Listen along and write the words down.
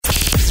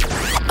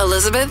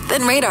Elizabeth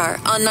and Radar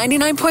on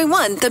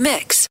 99.1 The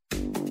Mix.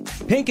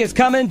 Pink is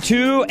coming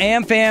to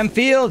AmFam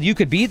Field. You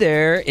could be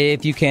there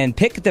if you can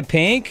pick the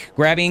pink.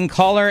 Grabbing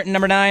caller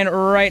number 9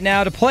 right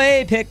now to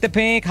play Pick the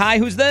Pink. Hi,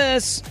 who's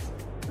this?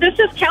 This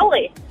is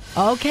Kelly.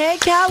 Okay,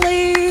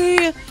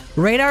 Kelly.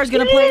 Radar's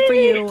going to play for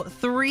you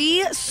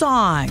 3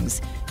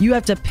 songs. You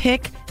have to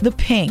pick the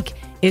pink.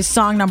 Is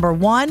song number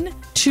 1,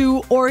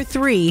 2, or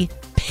 3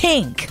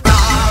 pink?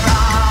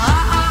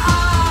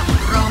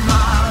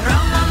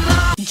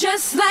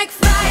 Just like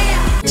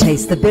fire.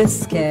 Taste the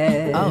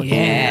biscuit. Oh,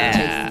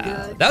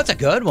 Yeah. That's a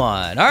good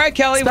one. All right,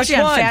 Kelly, Especially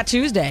which on one? Fat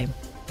Tuesday.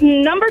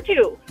 Number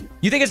 2.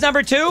 You think it's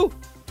number 2?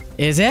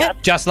 Is it?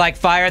 Just like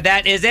fire,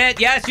 that is it.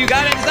 Yes, you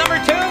got it. It's number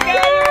 2, Kelly.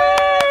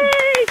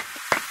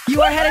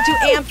 You are headed to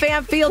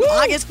AmFam Field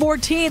August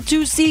 14th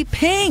to see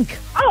Pink.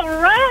 All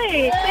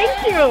right.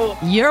 Thank you.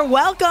 You're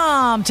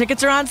welcome.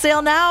 Tickets are on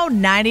sale now,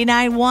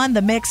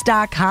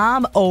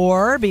 991themix.com,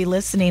 or be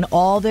listening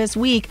all this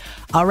week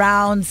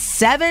around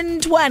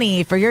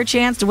 7:20 for your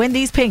chance to win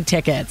these Pink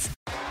tickets.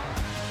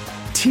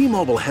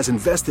 T-Mobile has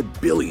invested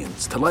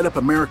billions to light up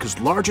America's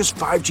largest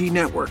 5G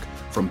network,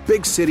 from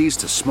big cities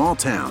to small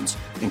towns,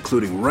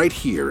 including right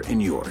here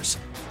in yours.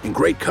 And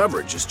great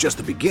coverage is just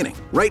the beginning.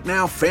 Right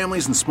now,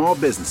 families and small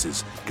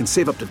businesses can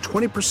save up to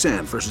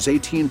 20% versus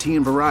AT&T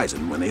and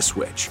Verizon when they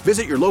switch.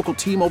 Visit your local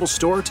T-Mobile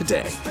store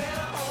today.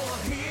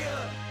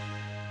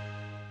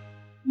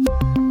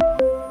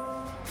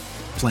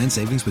 Plan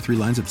savings with 3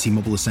 lines of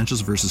T-Mobile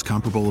Essentials versus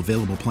comparable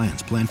available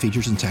plans. Plan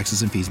features and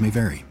taxes and fees may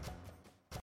vary.